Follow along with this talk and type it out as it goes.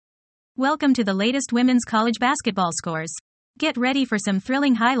Welcome to the latest women's college basketball scores. Get ready for some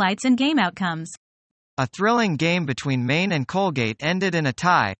thrilling highlights and game outcomes. A thrilling game between Maine and Colgate ended in a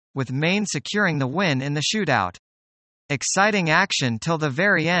tie, with Maine securing the win in the shootout. Exciting action till the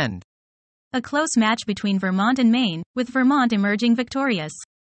very end. A close match between Vermont and Maine, with Vermont emerging victorious.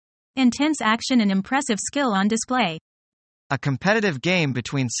 Intense action and impressive skill on display. A competitive game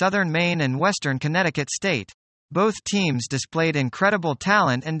between Southern Maine and Western Connecticut State. Both teams displayed incredible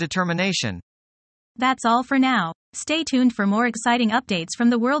talent and determination. That's all for now. Stay tuned for more exciting updates from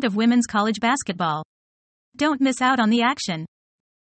the world of women's college basketball. Don't miss out on the action.